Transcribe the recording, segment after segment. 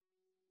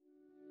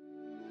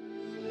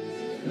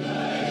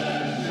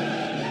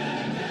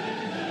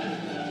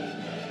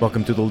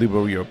Welcome to the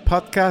Liberal Europe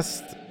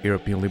podcast,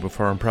 European Liberal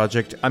Forum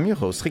Project. I'm your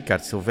host,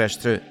 Ricard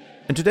Silvestre,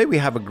 and today we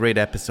have a great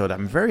episode.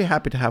 I'm very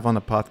happy to have on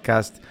the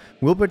podcast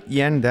Wilbert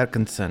Jan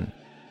Derkensen.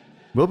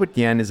 Wilbert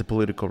Jan is a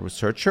political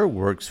researcher,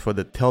 works for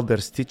the Telder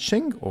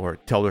Stichting, or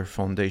Telder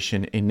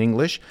Foundation in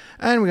English,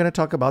 and we're going to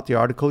talk about the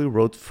article he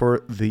wrote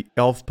for the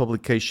ELF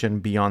publication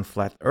Beyond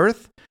Flat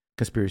Earth,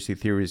 Conspiracy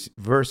Theories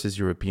versus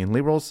European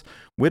Liberals,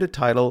 with a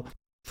title,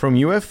 From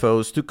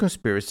UFOs to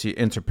Conspiracy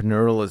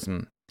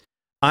Entrepreneurialism.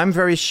 I'm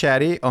very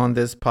chatty on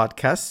this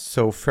podcast,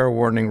 so fair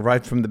warning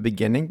right from the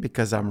beginning,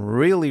 because I'm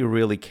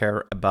really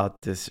care about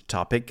this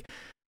topic.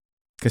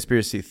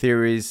 Conspiracy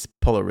theories,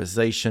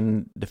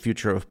 polarization, the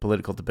future of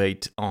political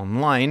debate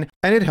online.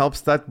 And it helps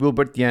that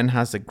Wilbert Jan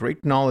has a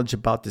great knowledge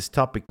about this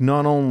topic,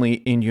 not only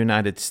in the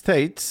United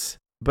States,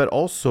 but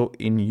also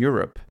in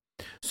Europe.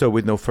 So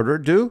with no further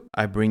ado,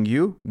 I bring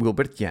you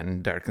Wilbert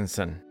Jan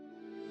Derkensen.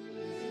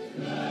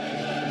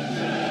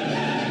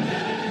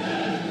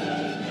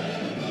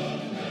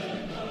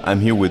 I'm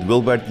here with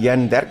Wilbert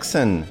Jan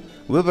Derksen.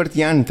 Wilbert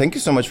Jan, thank you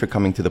so much for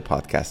coming to the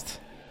podcast.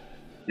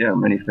 Yeah,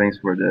 many thanks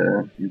for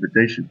the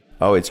invitation.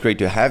 Oh, it's great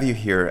to have you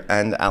here.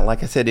 And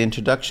like I said, in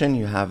introduction,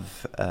 you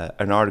have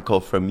an article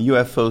From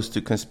UFOs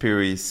to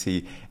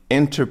Conspiracy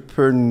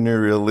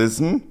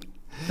Entrepreneurialism.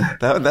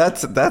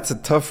 That's a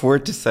tough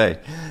word to say.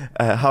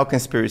 How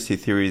conspiracy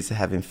theories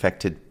have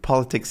infected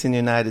politics in the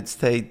United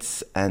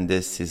States. And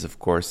this is, of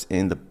course,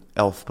 in the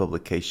ELF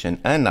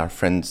publication and our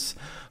friends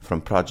from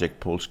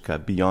Project Polska,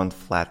 Beyond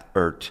Flat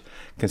Earth,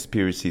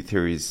 Conspiracy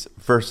Theories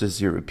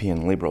versus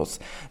European Liberals.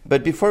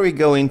 But before we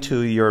go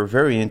into your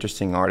very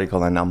interesting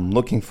article, and I'm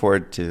looking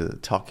forward to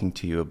talking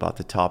to you about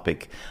the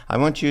topic, I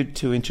want you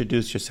to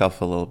introduce yourself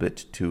a little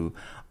bit to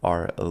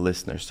our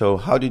listeners. So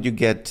how did you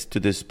get to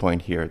this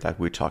point here that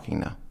we're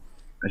talking now?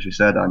 As you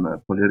said, I'm a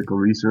political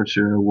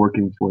researcher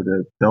working for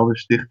the Telder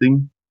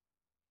Stichting.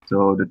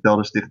 So the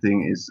Telder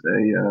Stichting is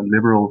a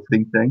liberal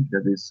think tank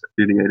that is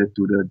affiliated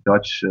to the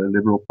Dutch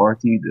Liberal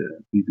Party, the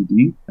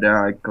VVD.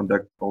 There I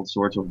conduct all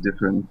sorts of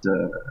different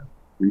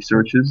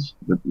researches,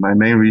 but my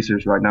main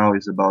research right now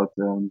is about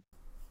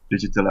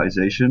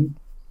digitalization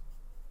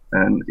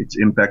and its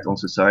impact on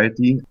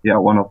society. Yeah,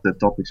 one of the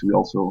topics we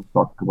also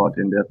talk about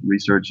in that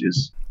research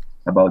is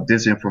about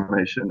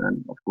disinformation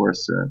and, of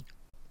course,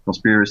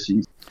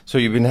 conspiracies. So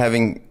you've been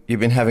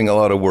having a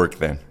lot of work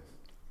then.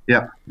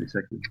 Yeah,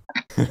 exactly.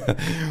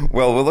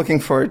 Well, we're looking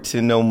forward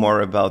to know more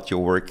about your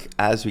work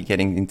as we're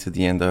getting into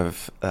the end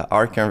of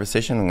our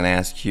conversation. I'm going to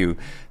ask you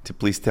to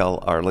please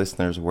tell our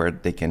listeners where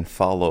they can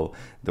follow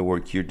the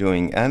work you're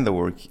doing and the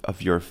work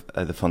of your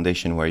the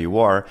foundation where you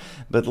are.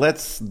 But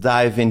let's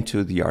dive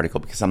into the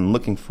article because I'm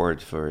looking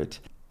forward for it.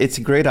 It's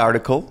a great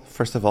article.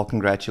 First of all,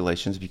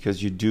 congratulations,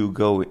 because you do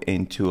go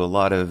into a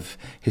lot of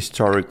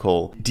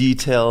historical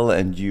detail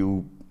and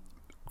you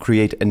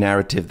create a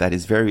narrative that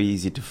is very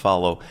easy to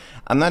follow.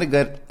 I'm not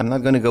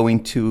going to go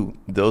into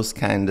those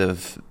kind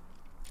of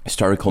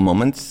historical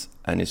moments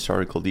and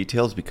historical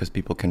details because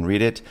people can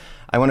read it.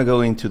 I want to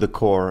go into the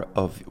core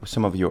of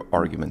some of your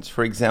arguments.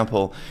 For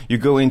example, you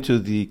go into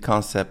the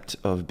concept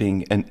of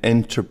being an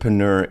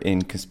entrepreneur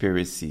in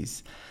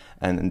conspiracies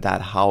and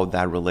how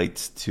that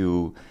relates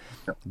to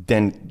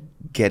then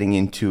getting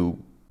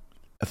into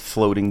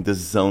floating the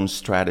zone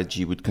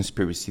strategy with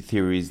conspiracy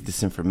theories,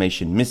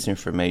 disinformation,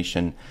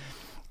 misinformation,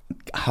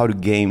 how to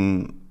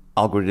game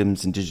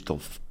algorithms and digital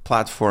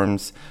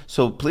platforms.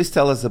 So please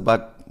tell us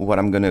about what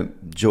I'm going to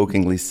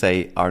jokingly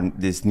say are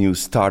these new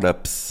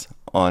startups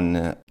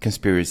on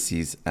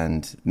conspiracies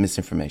and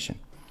misinformation.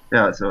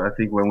 Yeah, so I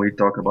think when we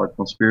talk about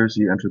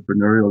conspiracy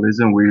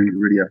entrepreneurialism, we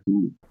really have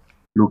to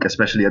look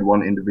especially at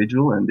one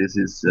individual, and this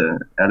is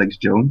Alex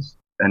Jones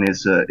and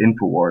his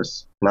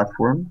InfoWars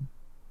platform.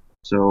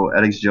 So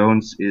Alex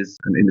Jones is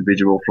an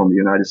individual from the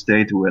United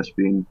States who has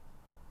been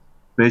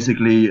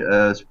basically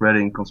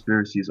spreading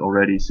conspiracies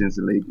already since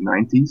the late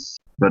 90s,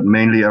 but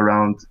mainly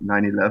around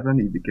 9/11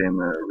 he became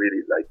a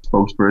really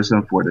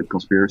spokesperson for the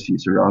conspiracy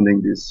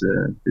surrounding this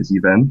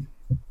event.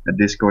 And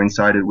this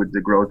coincided with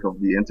the growth of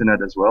the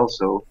internet as well.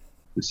 So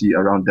you see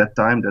around that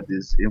time that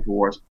this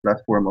InfoWars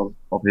platform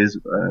of his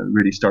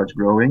really starts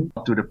growing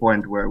up to the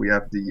point where we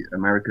have the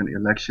American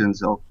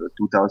elections of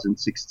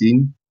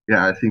 2016.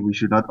 Yeah, I think we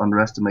should not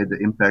underestimate the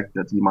impact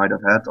that he might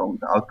have had on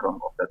the outcome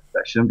of that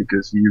election,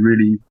 because he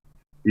really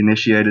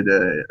initiated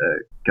a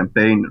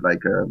campaign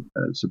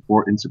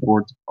support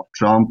of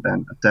Trump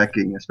and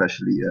attacking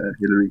especially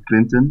Hillary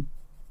Clinton.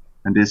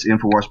 And this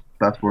InfoWars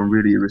platform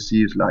really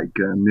receives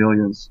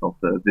millions of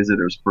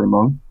visitors per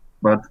month.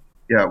 But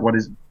yeah, what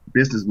his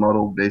business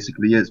model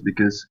basically is,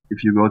 because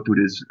if you go to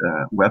this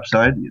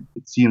website,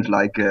 it seems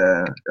like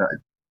it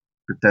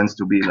pretends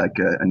to be like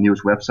a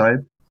news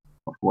website,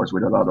 of course,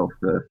 with a lot of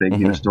fake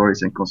news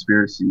stories and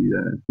conspiracy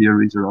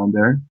theories around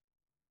there.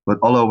 But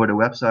all over the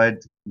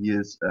website, he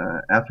is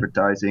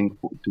advertising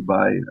to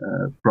buy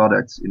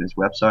products in his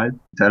website,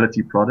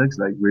 utility products,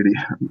 like really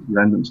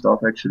random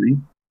stuff actually.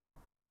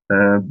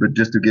 But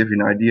just to give you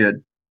an idea,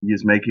 he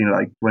is making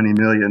like $20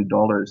 million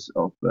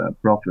of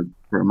profit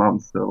per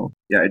month. So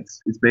yeah,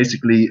 it's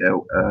basically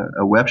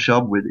a web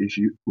shop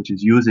which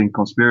is using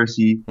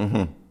conspiracy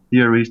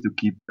theories to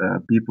keep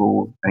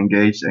people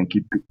engaged and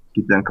keep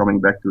them coming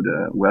back to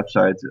the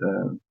website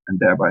and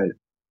thereby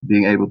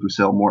being able to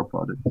sell more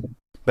products.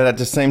 But at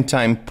the same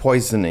time,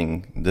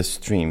 poisoning the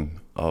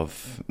stream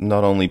of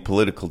not only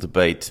political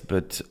debate,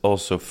 but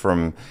also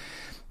from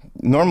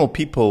normal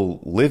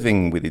people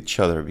living with each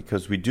other,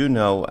 because we do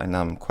know, and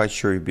I'm quite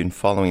sure you've been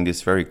following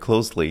this very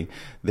closely,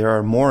 there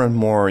are more and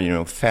more,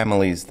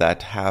 families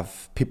that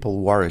have people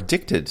who are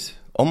addicted,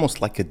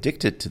 almost like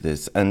addicted to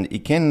this. And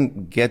it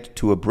can get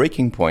to a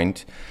breaking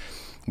point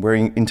where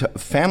into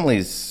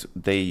families,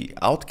 they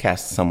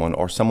outcast someone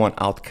or someone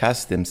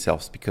outcasts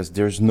themselves because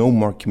there's no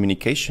more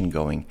communication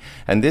going.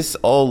 And this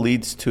all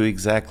leads to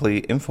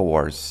exactly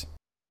InfoWars.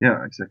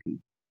 Yeah, exactly.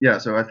 Yeah,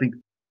 so I think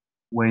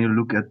when you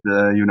look at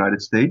the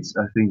United States,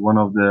 I think one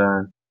of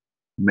the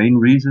main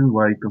reasons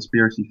why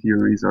conspiracy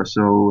theories are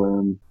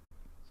so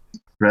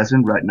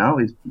present right now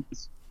is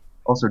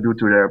also due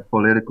to their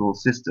political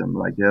system.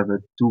 Like they have a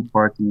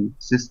two-party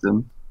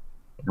system,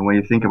 and when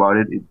you think about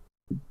it, it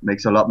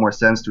makes a lot more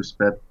sense to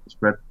spread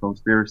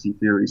conspiracy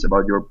theories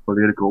about your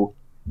political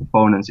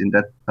opponents in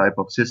that type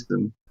of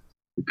system,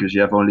 because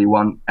you have only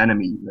one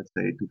enemy, let's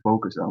say, to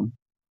focus on.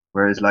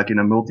 Whereas like in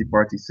a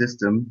multi-party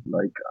system,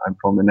 like I'm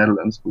from the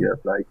Netherlands, we have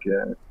like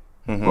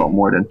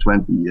more than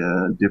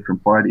 20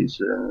 different parties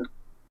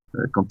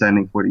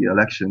contending for the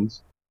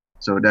elections.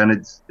 So then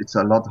it's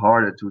a lot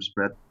harder to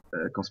spread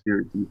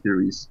conspiracy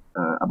theories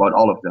about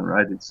all of them,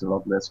 right? It's a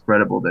lot less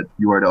credible that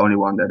you are the only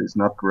one that is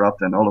not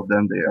corrupt, and all of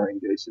them, they are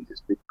engaged in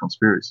this big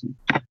conspiracy.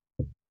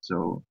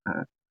 So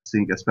I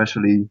think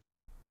especially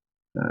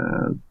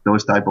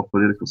those type of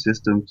political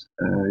systems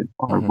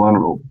are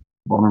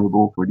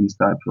vulnerable for these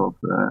types of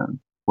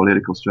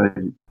political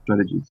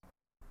strategies.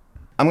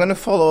 I'm going to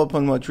follow up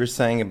on what you're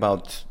saying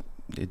about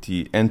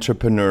the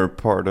entrepreneur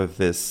part of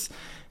this,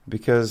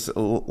 because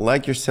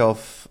like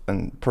yourself,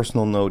 and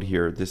personal note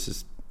here, this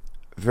is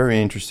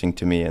very interesting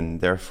to me,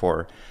 and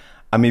therefore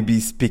I may be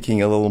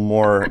speaking a little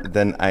more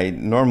than I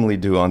normally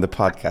do on the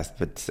podcast,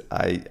 but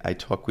I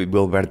talk with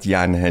Wilbert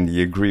Jan and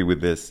he agree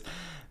with this.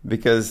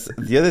 Because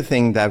the other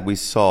thing that we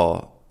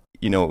saw,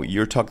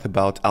 you're talking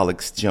about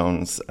Alex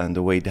Jones and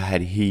the way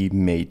that he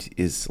made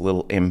his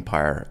little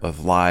empire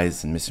of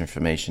lies and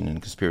misinformation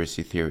and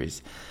conspiracy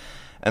theories.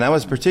 And I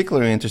was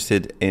particularly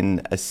interested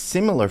in a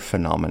similar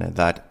phenomena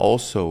that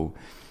also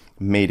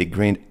made a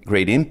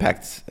great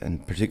impact,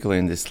 and particularly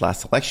in this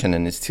last election,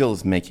 and it still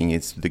is making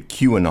it the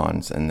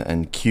QAnons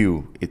and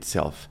Q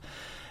itself.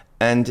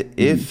 And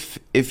if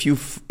you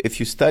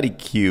study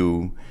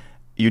Q,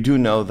 you do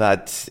know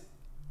that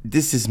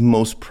this is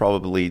most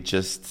probably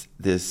just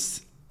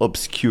this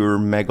obscure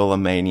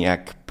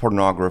megalomaniac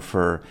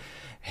pornographer.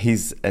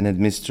 He's an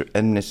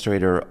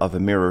administrator of a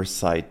mirror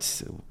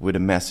site with a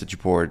message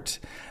board,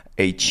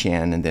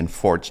 8chan, and then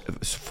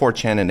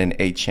 4chan, and then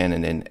 8chan,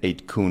 and then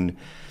 8kun.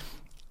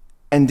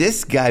 And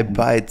this guy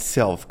by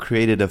itself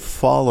created a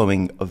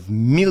following of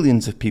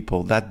millions of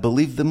people that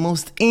believe the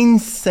most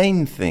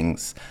insane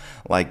things,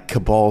 like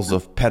cabals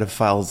of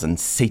pedophiles and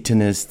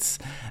Satanists,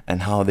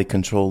 and how they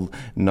control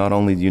not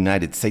only the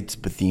United States,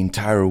 but the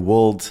entire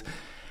world.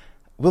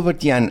 Wilbert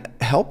Jan,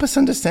 help us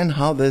understand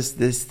how this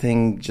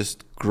thing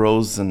just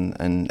grows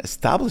and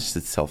establishes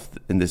itself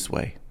in this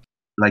way.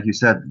 Like you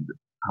said,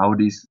 how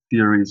these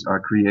theories are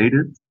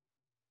created,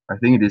 I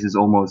think this is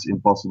almost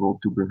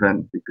impossible to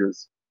prevent,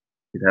 because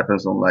it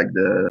happens on like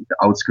the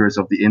outskirts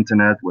of the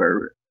internet,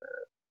 where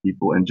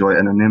people enjoy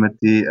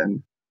anonymity,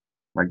 and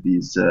like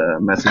these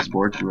message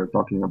boards we were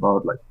talking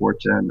about, like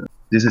 4chan.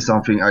 This is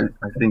something I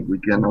think we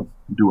cannot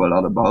do a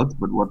lot about,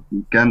 but what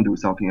we can do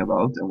something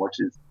about, and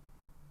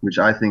which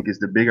I think is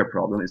the bigger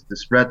problem, is the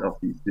spread of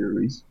these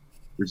theories,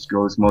 which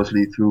goes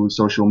mostly through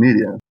social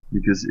media,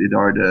 because it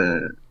are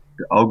the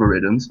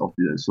algorithms of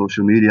the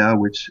social media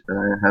which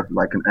have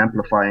like an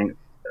amplifying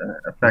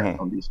effect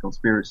on these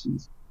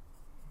conspiracies.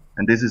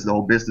 And this is the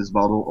whole business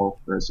model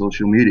of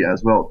social media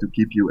as well, to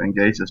keep you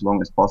engaged as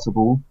long as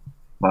possible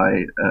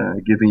by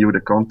giving you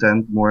the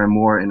content more and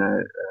more in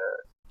a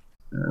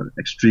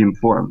extreme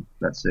form,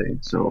 let's say.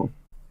 So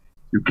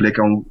you click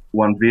on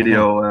one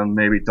video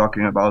maybe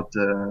talking about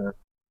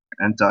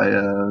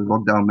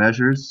anti-lockdown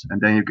measures, and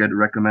then you get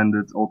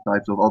recommended all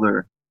types of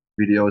other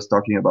videos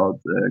talking about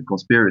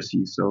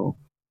conspiracy. So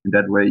in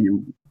that way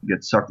you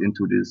get sucked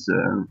into this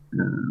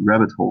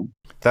rabbit hole.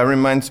 That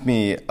reminds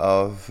me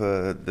of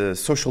the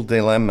Social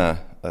Dilemma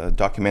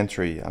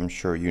documentary, I'm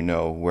sure you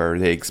know, where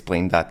they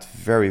explain that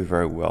very,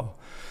 very well,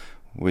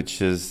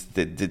 which is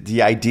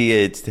the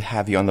idea is to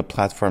have you on the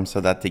platform so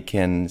that they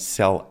can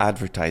sell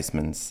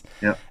advertisements.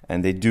 Yeah.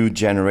 And they do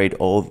generate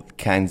all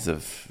kinds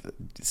of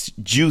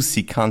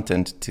juicy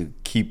content to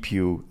keep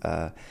you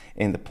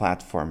in the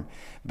platform.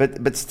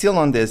 But still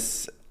on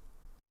this,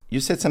 you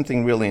said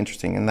something really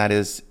interesting, and that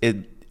is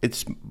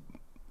it's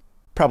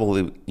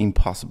probably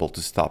impossible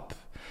to stop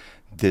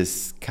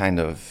this kind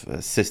of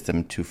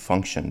system to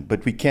function,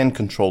 but we can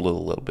control it a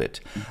little bit.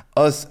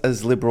 Us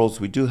as liberals,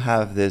 we do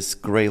have this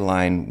gray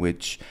line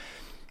which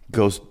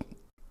goes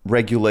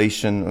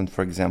regulation, and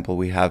for example,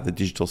 we have the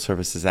Digital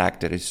Services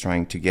Act that is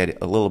trying to get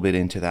a little bit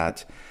into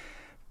that.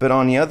 But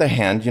on the other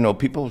hand,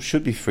 people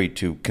should be free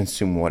to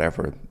consume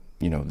whatever,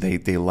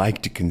 they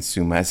like to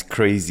consume, as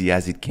crazy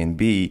as it can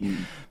be.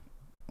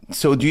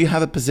 So do you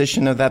have a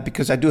position of that?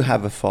 Because I do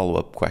have a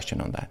follow-up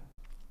question on that.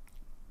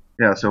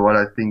 Yeah, so what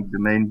I think the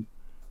main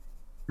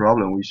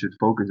problem we should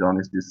focus on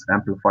is this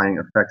amplifying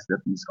effects that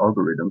these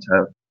algorithms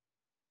have.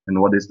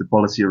 And what is the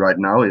policy right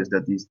now is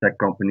that these tech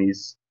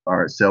companies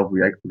are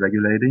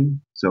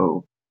self-regulating.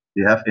 So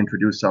they have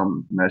introduced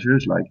some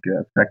measures like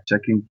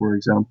fact-checking, for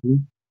example.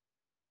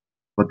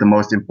 But the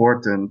most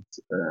important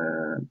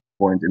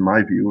point in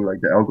my view,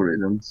 like the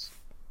algorithms,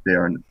 they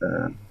are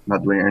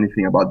not doing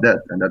anything about that.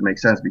 And that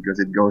makes sense because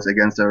it goes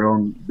against their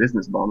own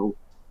business model.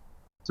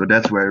 So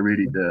that's where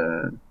really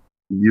the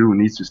EU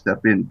needs to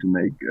step in to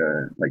make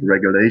like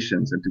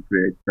regulations and to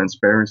create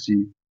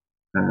transparency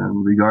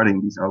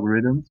regarding these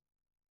algorithms.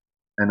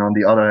 And on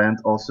the other hand,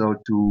 also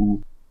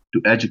to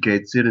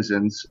educate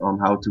citizens on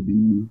how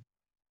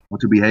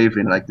to behave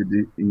in like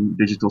in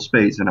digital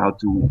space and how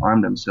to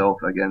arm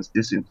themselves against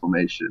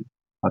disinformation,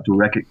 how to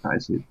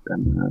recognize it.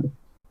 And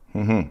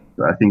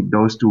so I think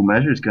those two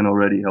measures can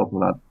already help a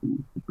lot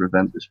to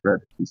prevent the spread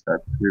of these type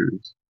of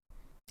theories.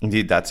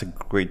 Indeed, that's a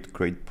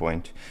great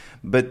point.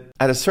 But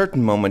at a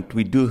certain moment,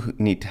 we do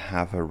need to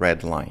have a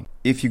red line.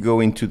 If you go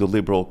into the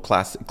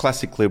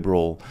classic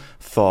liberal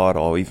thought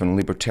or even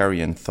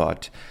libertarian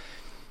thought,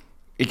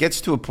 it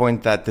gets to a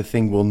point that the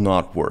thing will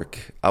not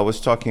work. I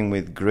was talking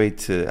with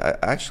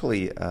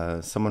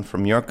someone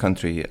from your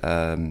country,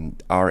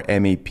 our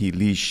MEP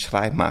Lies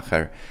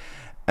Schrijmacher,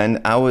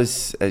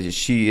 and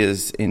she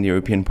is in the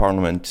European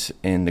Parliament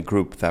in the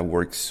group that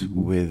works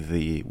with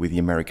the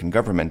American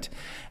government.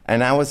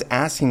 And I was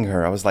asking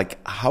her, I was like,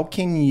 how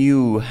can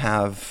you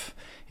have,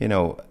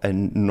 a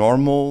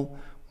normal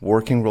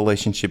working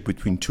relationship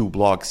between two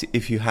blocs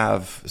if you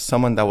have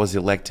someone that was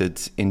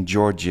elected in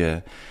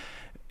Georgia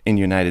in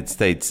the United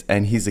States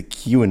and he's a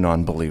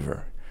QAnon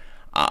believer?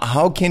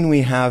 How can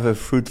we have a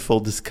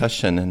fruitful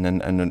discussion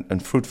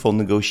and fruitful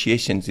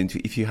negotiations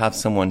if you have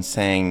someone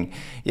saying,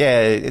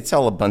 yeah, it's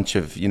all a bunch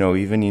of,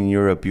 even in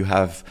Europe, you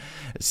have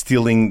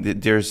stealing,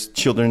 there's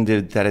children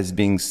that is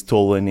being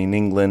stolen in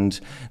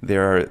England.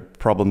 There are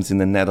problems in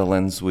the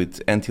Netherlands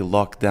with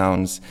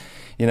anti-lockdowns.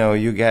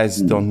 You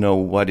guys don't know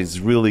what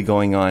is really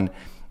going on.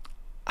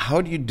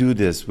 How do you do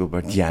this,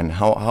 Wilbert Jan?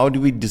 How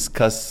do we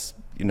discuss,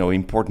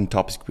 important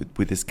topics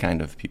with this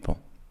kind of people?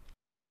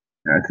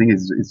 I think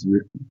it's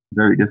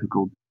very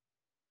difficult.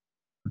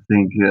 I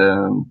think,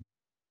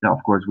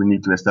 of course, we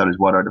need to establish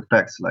what are the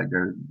facts. Like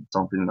there's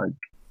something like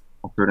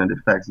alternative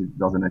facts. It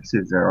doesn't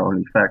exist. There are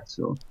only facts.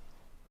 So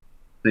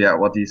yeah,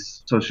 what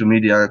these social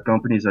media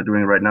companies are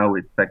doing right now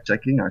with fact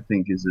checking, I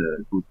think, is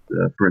a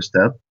good first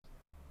step.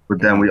 But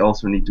then we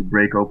also need to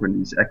break open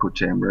these echo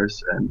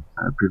chambers and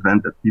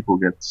prevent that people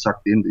get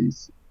sucked in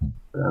these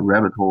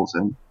rabbit holes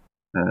and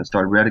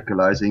start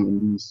radicalizing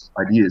in these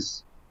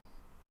ideas,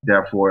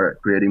 therefore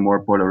creating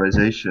more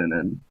polarization.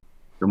 And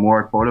the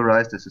more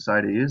polarized the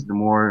society is, the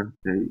more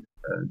they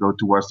go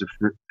towards the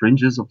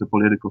fringes of the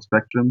political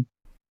spectrum.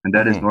 And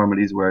that is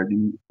normally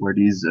where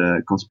these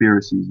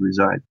conspiracies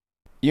reside.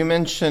 You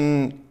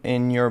mentioned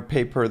in your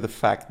paper the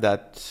fact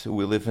that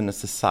we live in a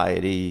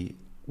society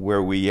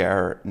where we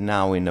are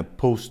now in a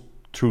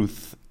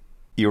post-truth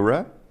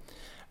era,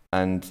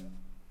 and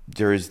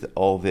there is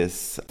all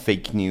this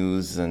fake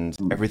news and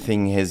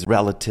everything is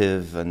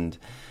relative and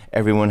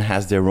everyone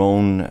has their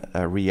own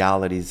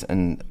realities.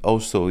 And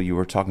also you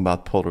were talking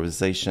about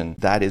polarization.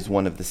 That is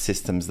one of the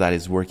systems that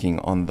is working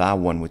on that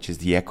one, which is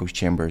the echo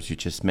chambers. You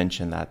just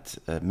mentioned that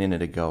a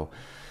minute ago.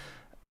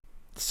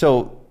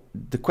 So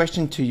the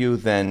question to you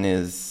then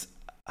is,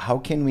 how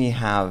can we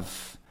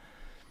have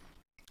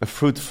a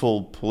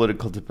fruitful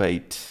political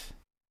debate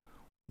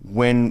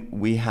when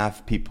we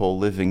have people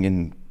living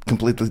in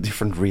completely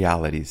different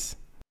realities?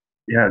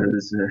 Yeah, that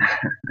is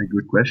a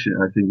good question.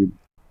 I think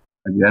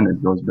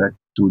it goes back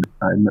to what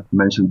I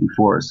mentioned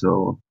before.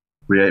 So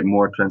create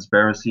more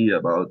transparency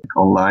about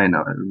online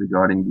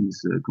regarding these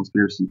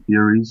conspiracy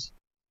theories,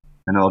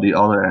 and on the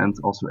other hand,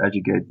 also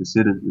educate the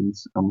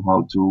citizens on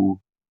how to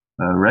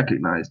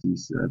recognize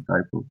these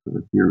type of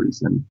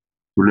theories and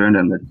to learn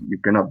them that you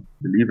cannot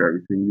believe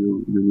everything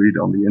you read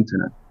on the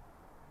internet.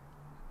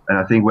 And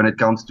I think when it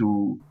comes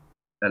to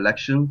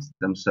elections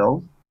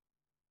themselves,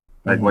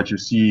 like what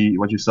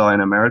you saw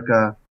in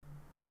America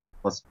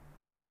was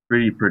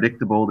pretty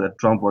predictable that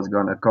Trump was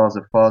going to cause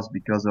a fuss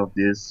because of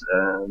this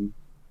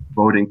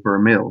voting per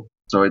mail.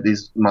 So it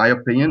is my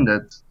opinion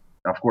that,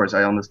 of course,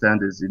 I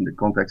understand this in the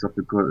context of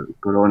the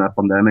corona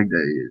pandemic,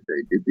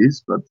 they did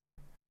this, but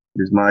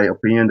it is my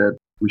opinion that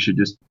we should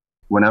just,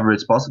 whenever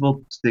it's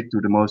possible, stick to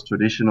the most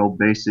traditional,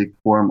 basic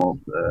form of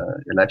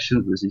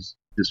elections, which is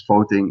just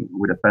voting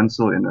with a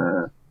pencil in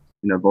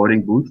a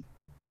voting booth.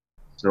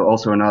 So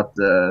also not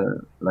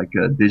like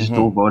a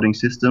digital voting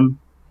system.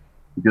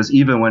 because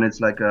even when it's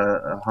like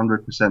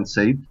 100%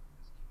 safe,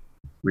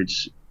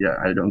 which yeah,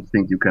 I don't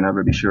think you can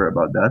ever be sure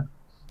about that.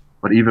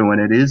 But even when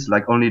it is,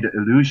 like only the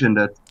illusion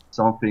that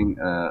something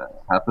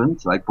happened,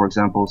 like for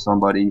example,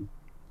 somebody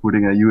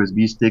putting a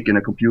USB stick in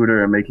a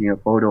computer and making a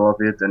photo of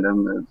it and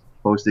then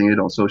posting it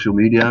on social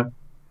media,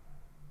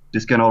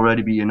 this can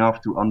already be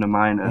enough to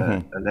undermine a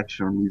Hmm.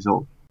 election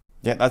result.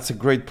 Yeah, that's a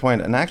great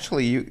point. And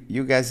actually,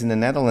 you guys in the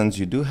Netherlands,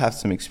 you do have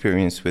some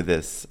experience with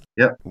this.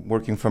 Yeah,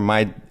 Working for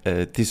my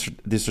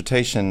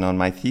dissertation on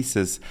my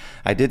thesis,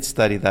 I did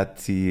study that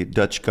the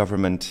Dutch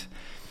government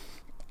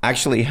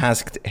actually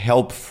asked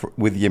help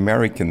with the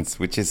Americans,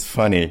 which is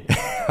funny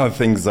how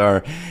things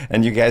are.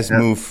 And you guys yeah,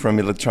 moved from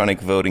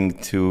electronic voting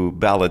to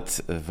ballot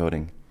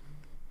voting.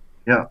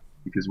 yeah.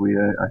 Because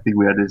I think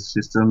we had this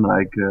system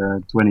like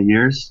 20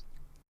 years,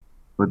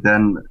 but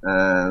then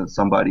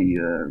somebody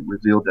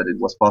revealed that it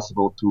was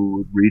possible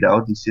to read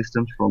out these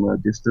systems from a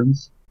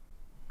distance,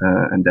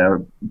 and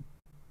there,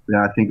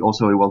 yeah, I think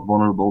also it was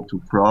vulnerable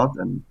to fraud.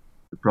 And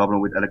the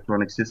problem with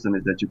electronic system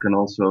is that you can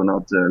also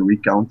not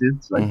recount it.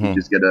 Like you Hmm.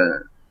 just get a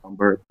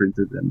number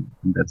printed and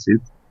that's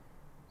it.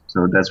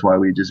 So that's why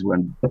we just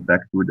went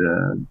back to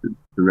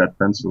the red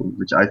pencil,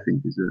 which I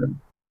think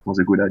was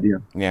a good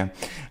idea. Yeah.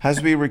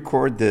 As we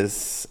record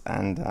this,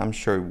 and I'm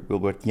sure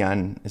Wilbert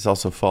Jan is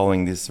also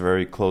following this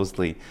very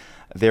closely,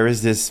 there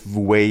is this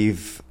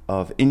wave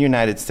of, in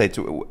United States,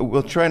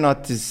 we'll try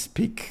not to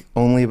speak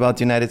only about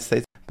the United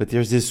States, but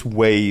there's this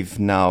wave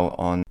now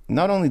on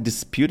not only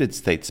disputed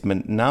states,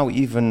 but now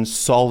even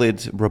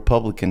solid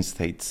Republican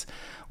states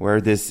where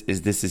this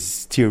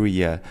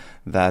hysteria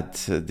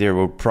that there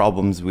were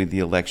problems with the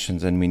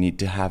elections and we need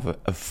to have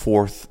a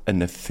fourth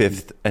and a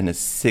fifth and a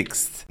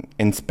sixth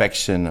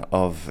inspection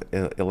of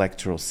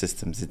electoral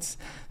systems. It's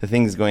the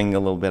thing is going a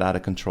little bit out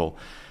of control.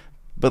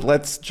 But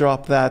let's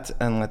drop that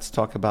and let's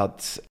talk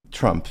about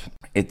Trump.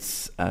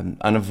 It's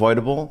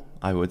unavoidable,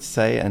 I would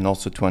say, and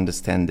also to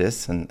understand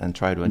this and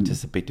try to Mm.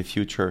 anticipate the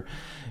future.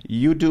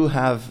 You do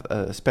have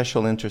a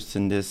special interest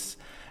in this,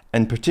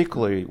 and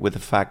particularly with the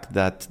fact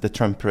that the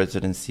Trump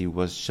presidency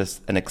was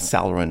just an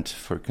accelerant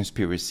for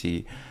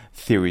conspiracy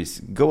theories.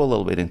 Go a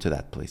little bit into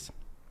that, please.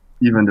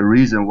 Even the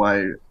reason why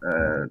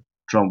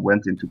Trump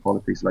went into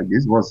politics like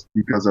this was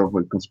because of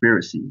a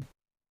conspiracy.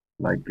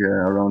 Like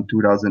around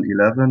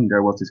 2011,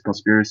 there was this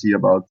conspiracy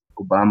about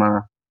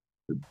Obama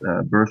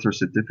birth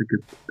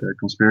certificate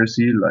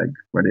conspiracy, like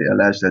where they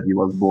alleged that he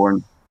was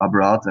born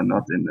abroad and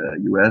not in the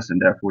US,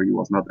 and therefore he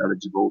was not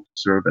eligible to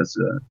serve as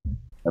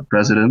a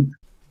president.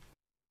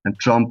 And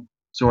Trump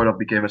sort of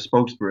became a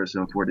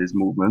spokesperson for this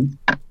movement.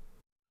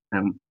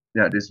 And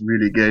yeah, this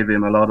really gave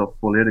him a lot of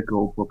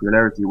political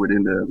popularity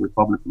within the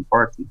Republican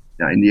Party.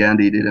 Yeah, in the end,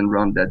 he didn't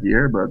run that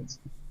year, but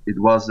it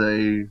was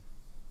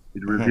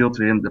it revealed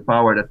to him the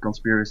power that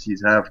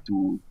conspiracies have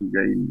to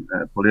gain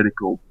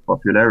political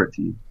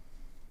popularity.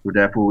 So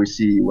therefore, we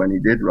see when he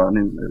did run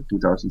in the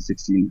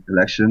 2016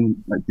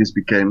 election, like this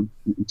became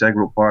an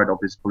integral part of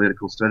his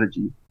political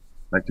strategy,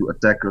 like to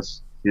attack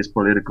his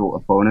political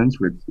opponents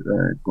with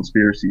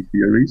conspiracy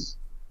theories.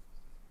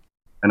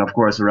 And of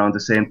course, around the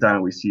same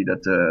time, we see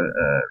that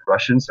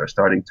Russians are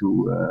starting to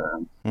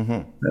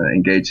Mm-hmm.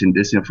 engage in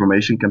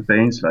disinformation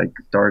campaigns, like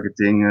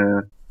targeting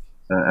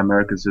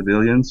American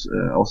civilians,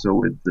 also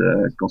with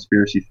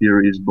conspiracy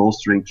theories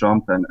bolstering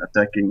Trump and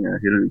attacking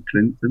Hillary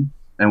Clinton.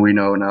 And we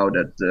know now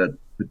that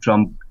the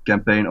Trump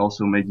campaign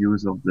also made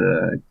use of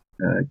the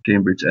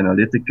Cambridge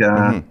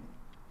Analytica,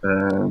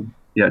 Mm-hmm.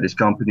 yeah, this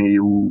company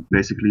who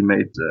basically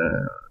made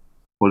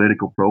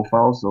political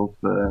profiles of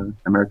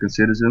American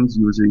citizens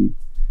using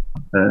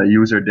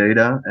user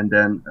data, and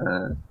then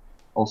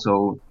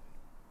also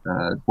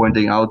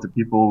pointing out the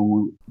people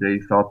who they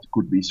thought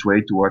could be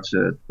swayed towards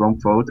a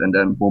Trump vote, and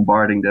then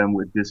bombarding them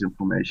with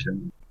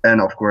disinformation.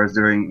 And of course,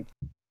 during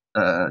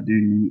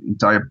the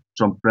entire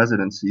Trump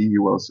presidency, he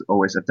was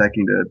always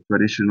attacking the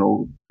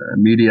traditional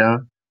media,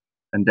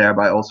 and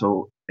thereby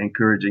also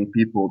encouraging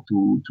people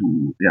to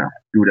yeah,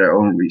 do their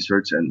own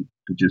research and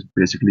to just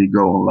basically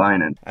go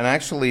online. And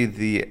actually,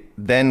 the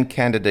then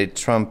candidate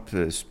Trump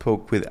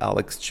spoke with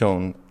Alex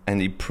Jones and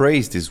he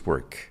praised his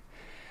work.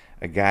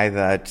 A guy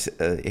that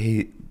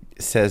he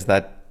says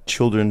that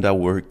children that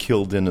were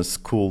killed in a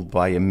school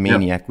by a Yeah,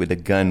 maniac with a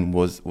gun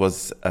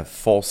was a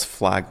false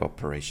flag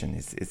operation.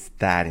 It's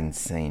that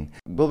insane.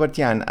 Wilbert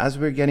Jan, as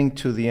we're getting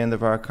to the end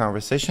of our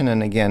conversation,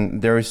 and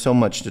again, there is so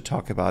much to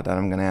talk about that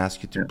I'm going to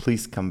ask you to yeah.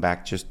 please come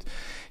back. Just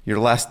your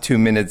last 2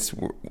 minutes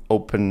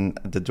open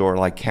the door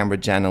like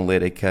Cambridge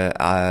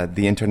Analytica,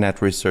 the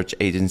Internet Research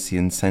Agency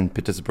in St.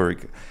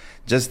 Petersburg.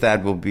 Just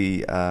that will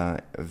be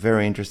a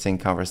very interesting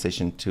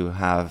conversation to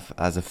have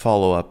as a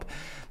follow-up.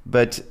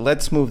 But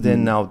let's move then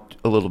Mm. now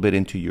a little bit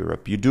into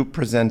Europe. You do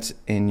present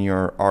in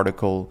your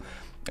article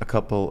a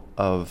couple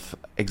of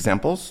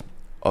examples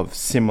of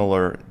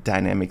similar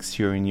dynamics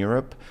here in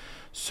Europe.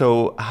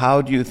 So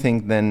how do you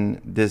think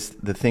then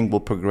the thing will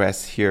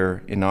progress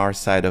here in our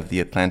side of the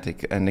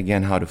Atlantic, and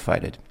again how to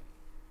fight it?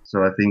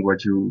 So I think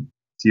what you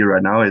see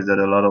right now is that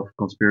a lot of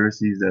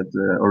conspiracies that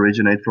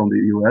originate from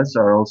the US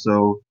are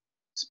also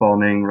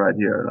spawning right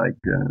here, like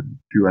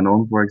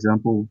QAnon, for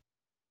example.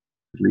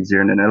 At least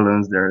here in the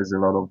Netherlands, there is a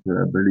lot of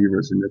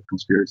believers in that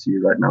conspiracy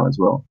right now as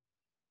well.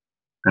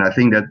 And I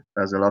think that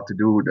has a lot to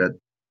do with that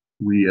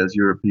we as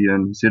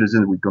European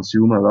citizens, we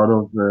consume a lot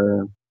of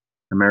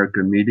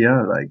American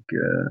media. Like,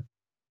 of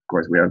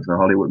course, we have the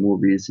Hollywood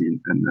movies and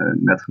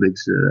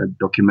Netflix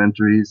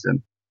documentaries,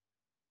 and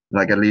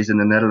like at least in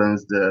the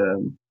Netherlands,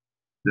 the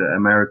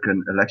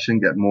American election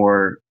get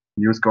more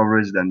news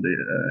coverage than the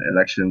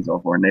elections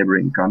of our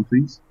neighboring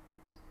countries.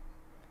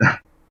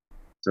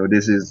 So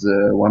this is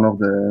one of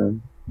the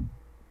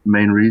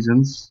main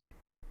reasons.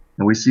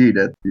 And we see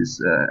that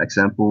this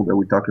example that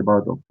we talked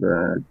about of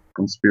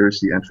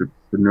conspiracy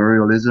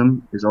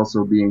entrepreneurialism is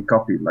also being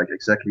copied. Like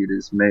exactly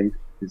this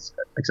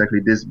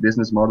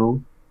business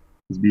model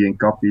is being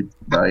copied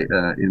by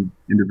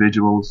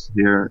individuals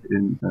here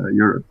in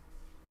Europe.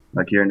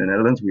 Like here in the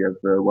Netherlands, we have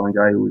one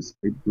guy who is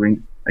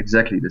doing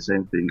exactly the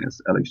same thing as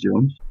Alex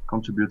Jones.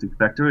 Contributing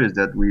factor is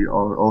that we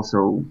are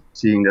also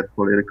seeing that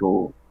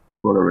political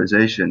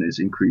polarization is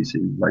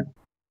increasing. Like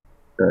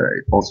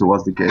it also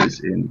was the case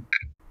in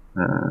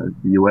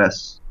the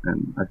US,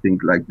 and I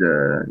think like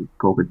the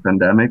COVID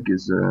pandemic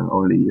is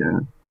only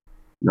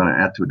gonna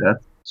add to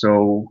that.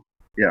 So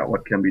yeah,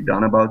 what can be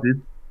done about it?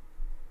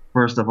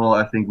 First of all,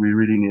 I think we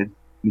really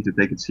need to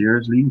take it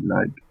seriously.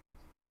 Like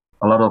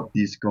a lot of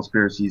these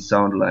conspiracies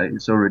sound like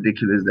so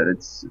ridiculous that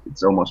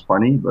it's almost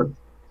funny, but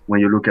when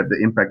you look at the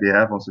impact they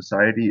have on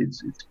society,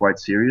 it's quite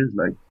serious.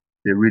 Like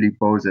they really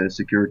pose a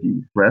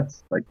security threat.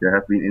 Like there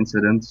have been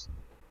incidents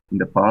in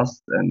the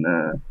past, and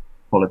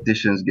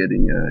politicians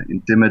getting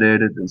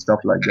intimidated and stuff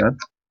like that.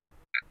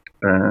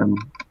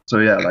 So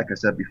yeah, like I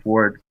said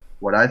before,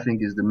 what I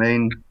think is the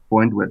main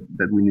point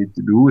that we need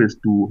to do is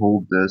to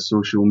hold the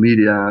social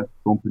media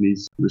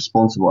companies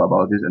responsible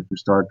about this and to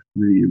start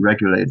really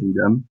regulating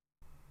them.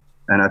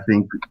 And I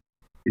think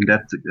in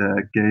that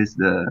case,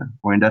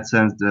 in that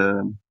sense,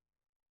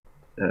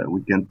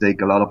 we can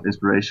take a lot of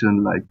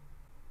inspiration, like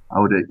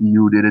how the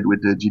EU did it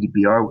with the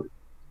GDPR,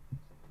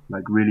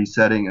 like really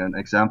setting an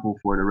example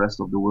for the rest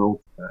of the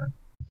world to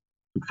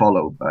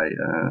follow by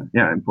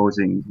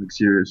imposing like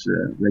serious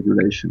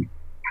regulation.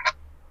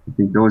 I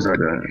think those are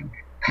the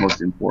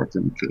most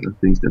important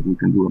things that we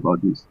can do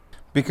about this.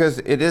 Because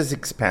it is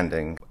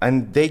expanding,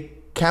 and they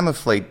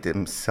camouflage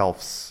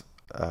themselves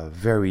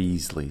very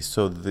easily.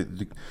 So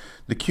the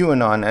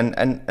QAnon,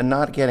 and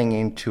not getting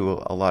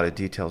into a lot of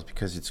details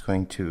because it's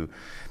going to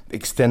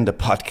extend the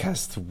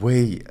podcast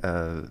way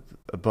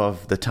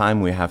above the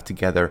time we have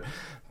together.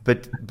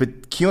 But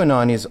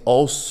QAnon is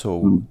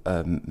also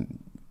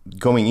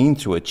going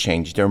into a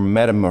change. They're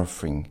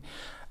metamorphing,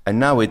 and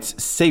now it's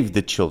Save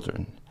the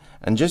Children.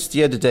 And just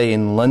the other day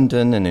in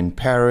London and in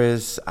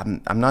Paris,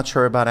 I'm not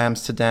sure about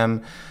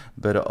Amsterdam,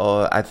 but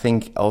I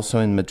think also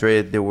in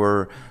Madrid there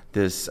were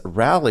these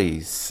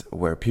rallies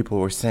where people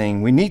were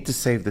saying we need to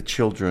save the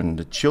children.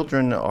 The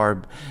children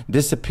are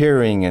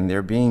disappearing and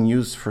they're being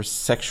used for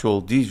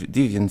sexual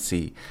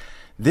deviancy.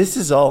 This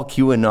is all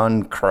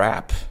QAnon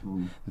crap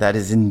that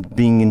is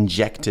being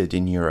injected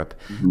in Europe.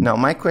 Now,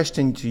 my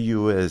question to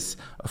you is,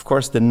 of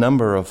course, the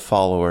number of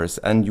followers,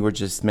 and you were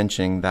just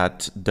mentioning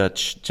that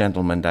Dutch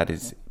gentleman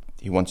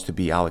he wants to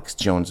be Alex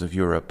Jones of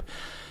Europe.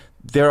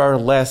 There are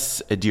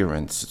less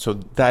adherents, so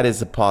that is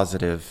a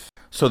positive.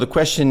 So the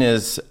question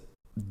is,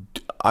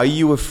 are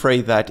you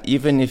afraid that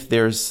even if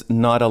there's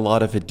not a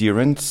lot of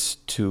adherents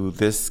to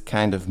this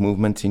kind of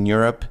movement in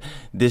Europe,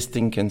 this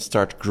thing can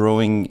start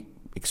growing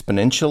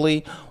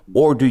exponentially?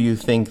 Or do you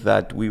think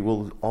that we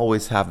will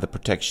always have the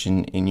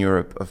protection in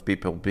Europe of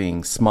people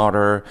being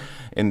smarter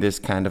in this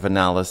kind of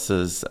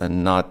analysis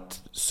and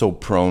not so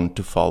prone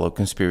to follow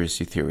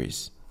conspiracy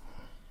theories?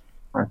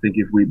 I think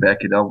if we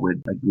back it up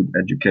with a good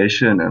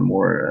education and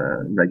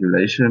more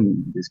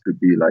regulation, this could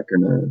be like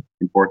an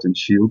important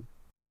shield.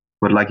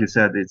 But like you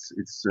said, it's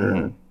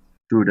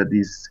true that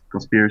these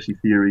conspiracy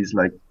theories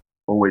like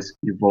always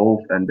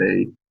evolve and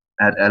they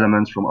add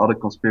elements from other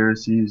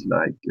conspiracies,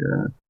 like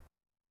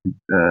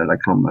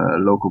from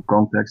local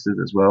contexts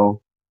as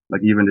well.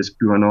 Like even this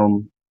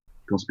QAnon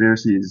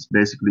conspiracy is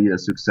basically a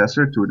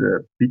successor to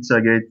the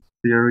Pizzagate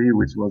theory,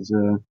 which was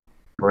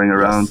going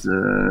around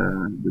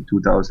the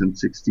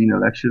 2016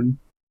 election.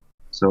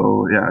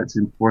 So yeah, it's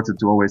important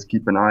to always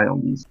keep an eye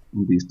on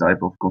these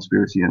type of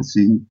conspiracy and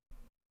see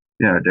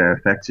their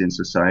effects in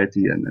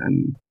society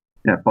and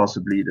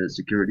possibly the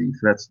security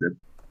threats that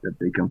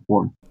they can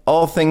form.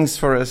 All things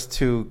for us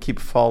to keep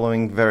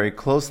following very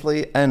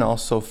closely and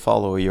also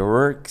follow your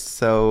work.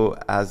 So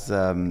as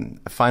a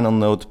final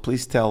note,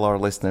 please tell our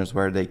listeners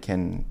where they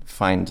can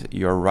find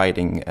your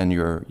writing and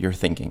your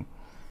thinking.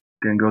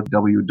 You can go to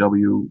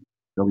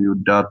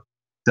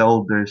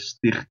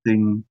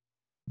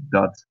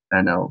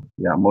www.telderstichting.nl.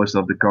 Yeah, most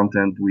of the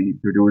content we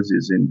produce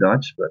is in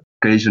Dutch, but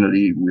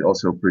occasionally we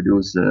also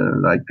produce,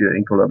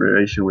 in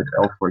collaboration with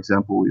ELF, for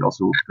example, we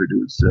also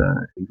produce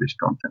English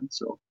content.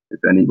 So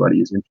if anybody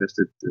is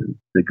interested,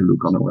 take a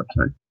look on our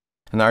website.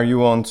 And are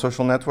you on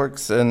social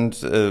networks and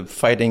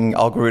fighting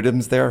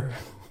algorithms there?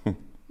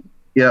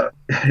 Yeah,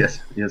 yes,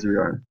 we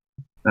are.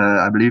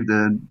 I believe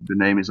the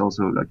name is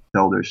also like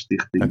Telder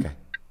Stichting.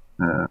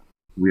 Okay.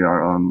 We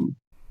are on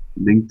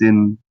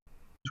LinkedIn,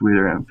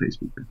 Twitter, and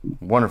Facebook.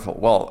 Wonderful.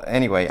 Well,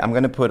 anyway, I'm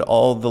going to put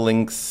all the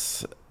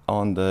links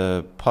on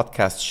the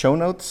podcast show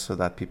notes so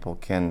that people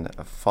can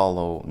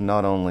follow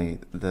not only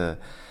the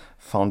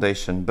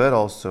foundation but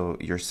also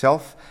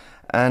yourself.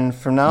 And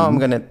for now, I'm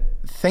going to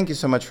thank you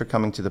so much for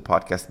coming to the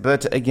podcast.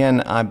 But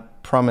again, I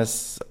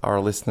promise our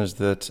listeners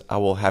that I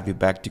will have you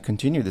back to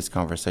continue this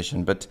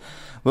conversation. But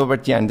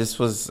Wilbert Jan, this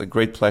was a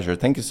great pleasure.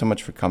 Thank you so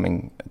much for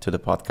coming to the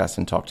podcast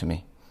and talk to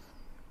me.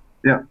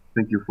 Yeah,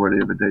 thank you for the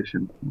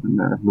invitation.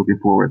 And looking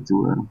forward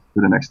to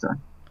the next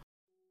time.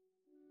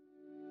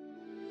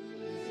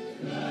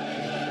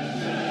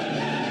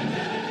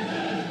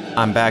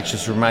 I'm back.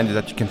 Just a reminder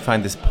that you can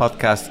find this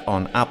podcast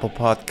on Apple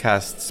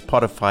Podcasts,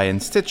 Spotify,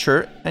 and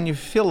Stitcher. And if you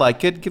feel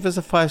like it, give us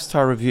a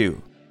 5-star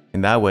review. In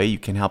that way, you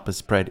can help us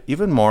spread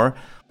even more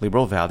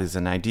liberal values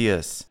and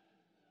ideas.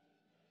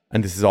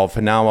 And this is all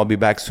for now. I'll be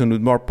back soon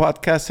with more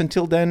podcasts.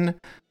 Until then,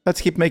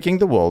 let's keep making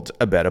the world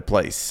a better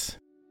place.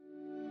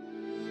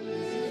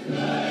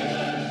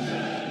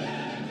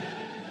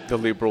 The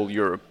Liberal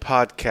Europe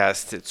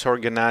podcast. It's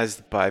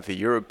organized by the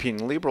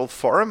European Liberal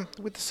Forum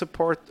with the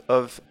support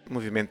of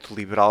Movimento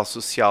Liberal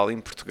Social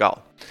in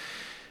Portugal.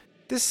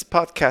 This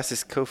podcast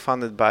is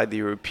co-funded by the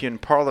European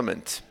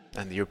Parliament,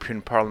 and the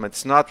European Parliament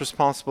is not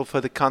responsible for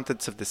the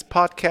contents of this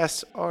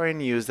podcast or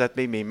any use that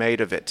may be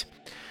made of it.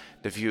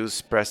 The views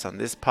expressed on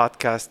this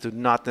podcast do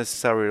not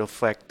necessarily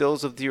reflect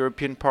those of the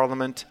European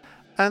Parliament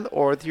and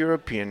or the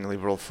European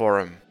Liberal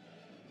Forum.